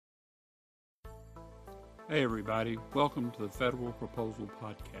Hey everybody, welcome to the Federal Proposal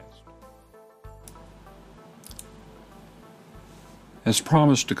Podcast. As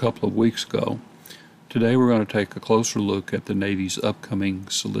promised a couple of weeks ago, today we're going to take a closer look at the Navy's upcoming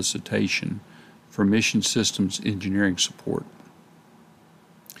solicitation for Mission Systems Engineering Support.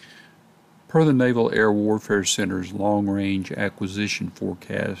 Per the Naval Air Warfare Center's Long-Range Acquisition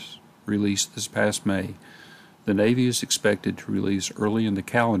Forecast released this past May, the Navy is expected to release early in the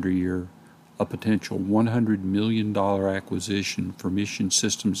calendar year a potential $100 million acquisition for Mission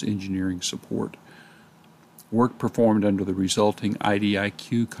Systems Engineering Support. Work performed under the resulting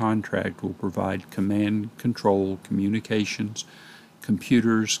IDIQ contract will provide command, control, communications,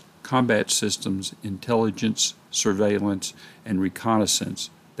 computers, combat systems, intelligence, surveillance, and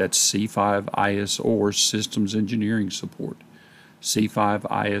reconnaissance. That's C5ISR systems engineering support,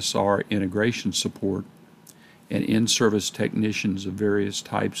 C5ISR integration support, and in-service technicians of various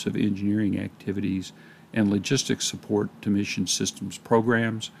types of engineering activities and logistics support to mission systems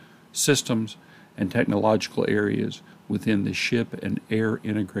programs, systems, and technological areas within the ship and air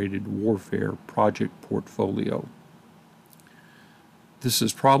integrated warfare project portfolio. This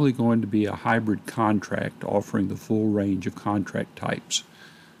is probably going to be a hybrid contract offering the full range of contract types.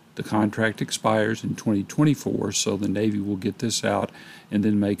 The contract expires in 2024, so the Navy will get this out and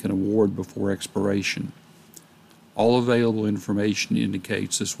then make an award before expiration. All available information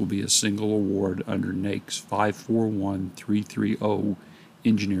indicates this will be a single award under NAICS 541330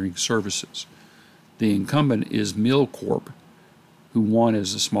 Engineering Services. The incumbent is MilCorp, who won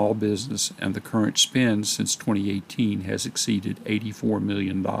as a small business, and the current spend since 2018 has exceeded $84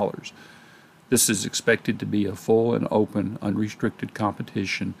 million. This is expected to be a full and open, unrestricted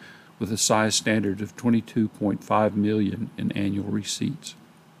competition with a size standard of $22.5 million in annual receipts.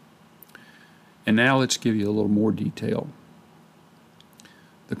 And now let's give you a little more detail.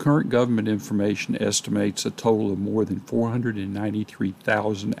 The current government information estimates a total of more than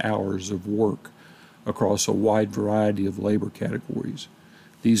 493,000 hours of work across a wide variety of labor categories.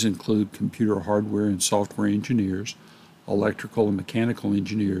 These include computer hardware and software engineers, electrical and mechanical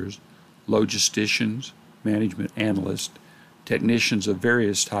engineers, logisticians, management analysts, technicians of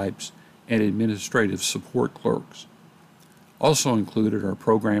various types, and administrative support clerks. Also included are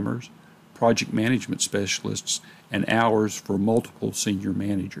programmers, project management specialists, and hours for multiple senior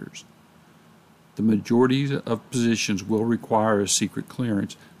managers. The majority of positions will require a secret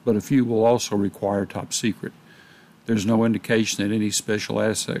clearance, but a few will also require top secret. There's no indication that any special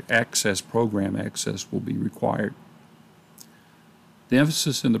access program access will be required. The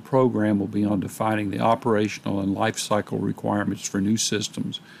emphasis in the program will be on defining the operational and life cycle requirements for new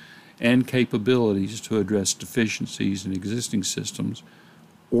systems and capabilities to address deficiencies in existing systems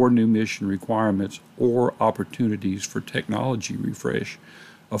or new mission requirements or opportunities for technology refresh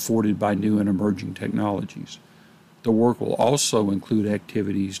afforded by new and emerging technologies. The work will also include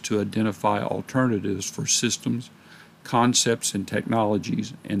activities to identify alternatives for systems, concepts, and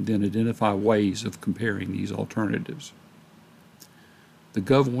technologies, and then identify ways of comparing these alternatives. The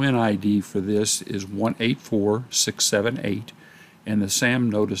GovWin ID for this is 184678, and the SAM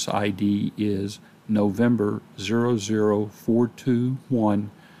Notice ID is November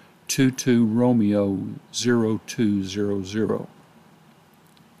 00421 22 Romeo 0200.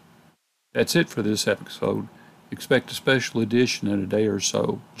 That's it for this episode. Expect a special edition in a day or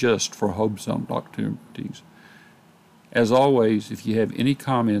so just for Hope Zone opportunities. As always, if you have any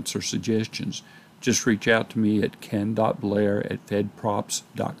comments or suggestions, just reach out to me at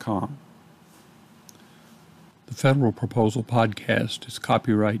ken.blair@fedprops.com. The Federal Proposal Podcast is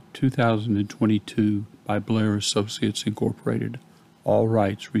copyright 2022 by Blair Associates Incorporated. All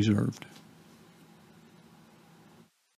rights reserved.